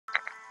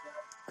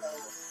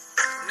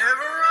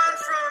Never run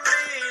from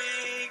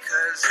me,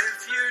 'cause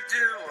if you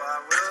do, I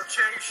will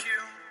chase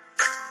you.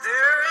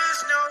 There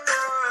is no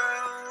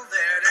world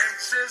that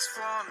exists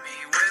for me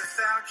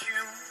without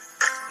you.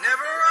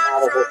 Never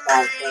run from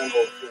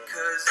me,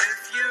 'cause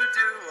if you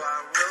do, I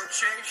will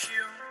chase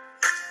you.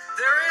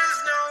 There is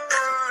no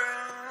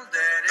world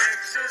that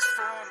exists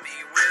for me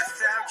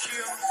without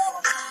you.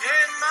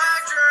 In my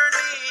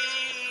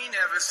journey,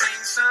 never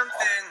seen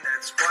something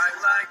that's quite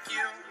like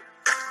you.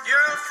 You're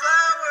a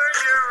flower,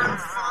 you're a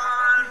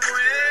fawn.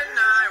 When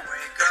I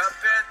wake up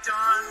at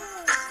dawn,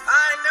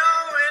 I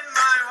know in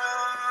my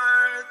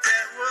heart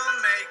that we'll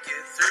make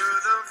it through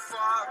the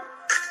fog.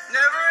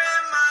 Never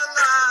in my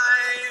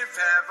life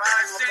have I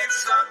seen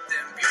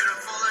something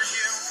beautiful as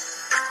you.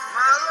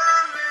 My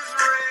love is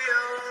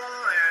real,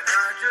 and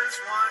I just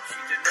want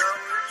you to know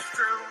it's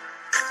true.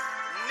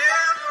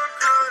 Never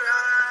could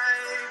I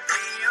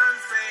be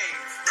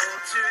unfaithful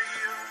to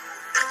you.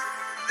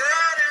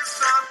 That is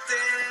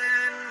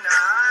something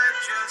I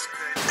just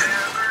could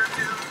never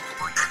do.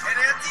 And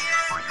at the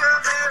end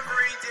of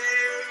every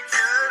day,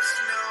 just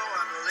know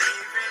I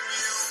believe in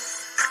you.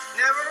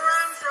 Never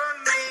run from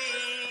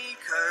me,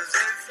 'cause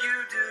if you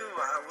do,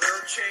 I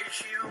will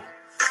chase you.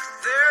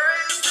 There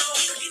is no...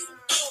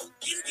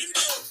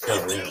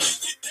 Oh, really?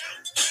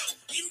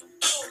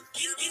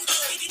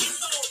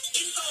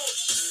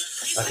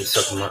 I can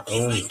suck my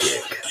own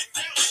dick.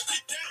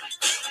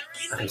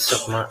 I can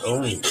suck my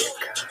own dick.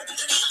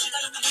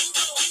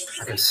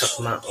 I can suck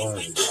my own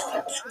dick.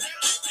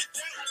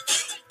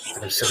 I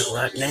can suck it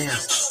right now.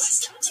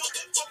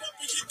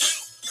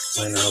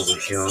 When I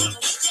was young,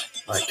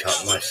 I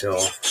taught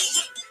myself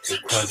to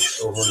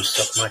crunch over and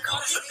suck my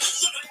cock.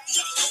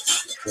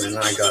 When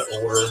I got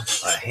older,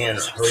 I had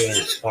a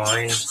herniated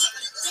spine,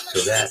 so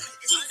that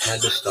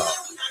had to stop.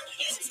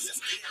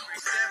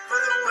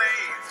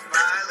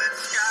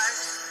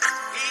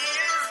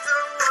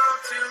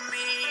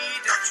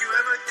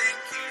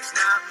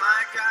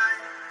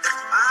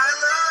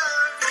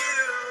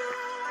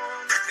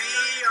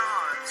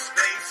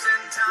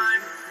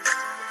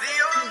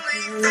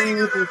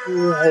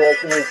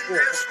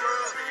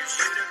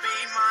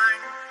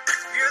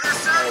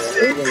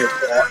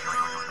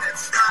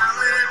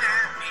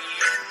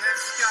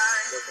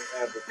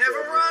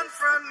 Never run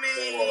from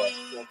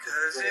me,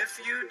 'cause if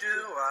you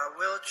do, I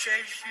will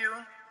chase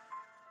you.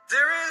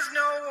 There is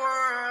no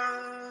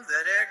world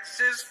that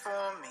exists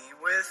for me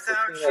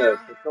without you.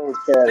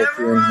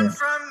 Never run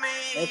from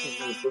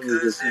me,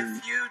 'cause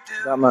if you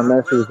do, I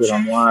will chase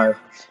you.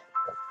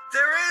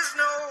 There is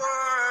no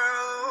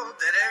world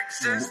that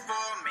exists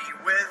for me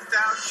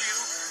without you.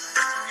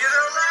 You're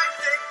the light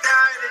that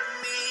guided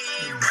me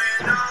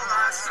when all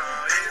I saw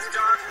is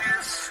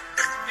darkness.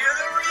 You're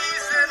the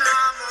reason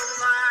I'm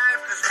alive,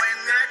 'cause when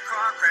that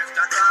car crashed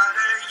I thought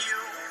of you.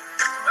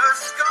 A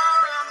scar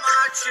on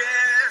my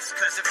chest,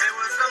 'cause if it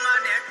was on my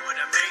neck would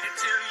have made it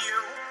to you.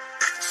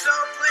 So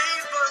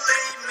please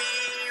believe me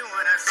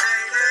when I say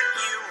that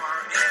you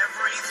are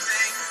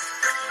everything.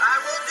 I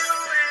will do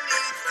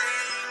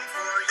anything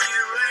for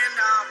you and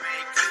I'll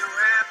make you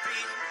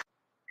happy.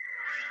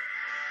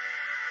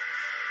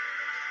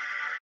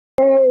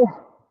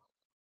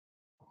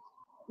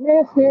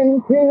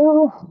 Listen to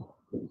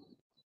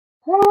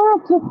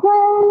have to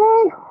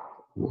say,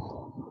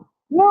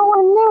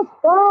 knowing this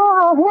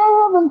far,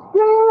 heaven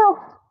still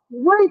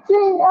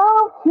reaching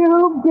out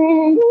to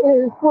be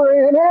his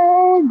friend.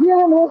 Hey,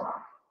 Jimmy,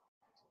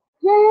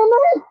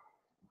 Jimmy,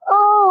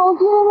 oh,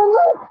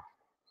 Jimmy,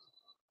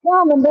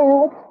 coming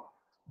back,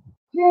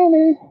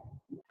 Jimmy.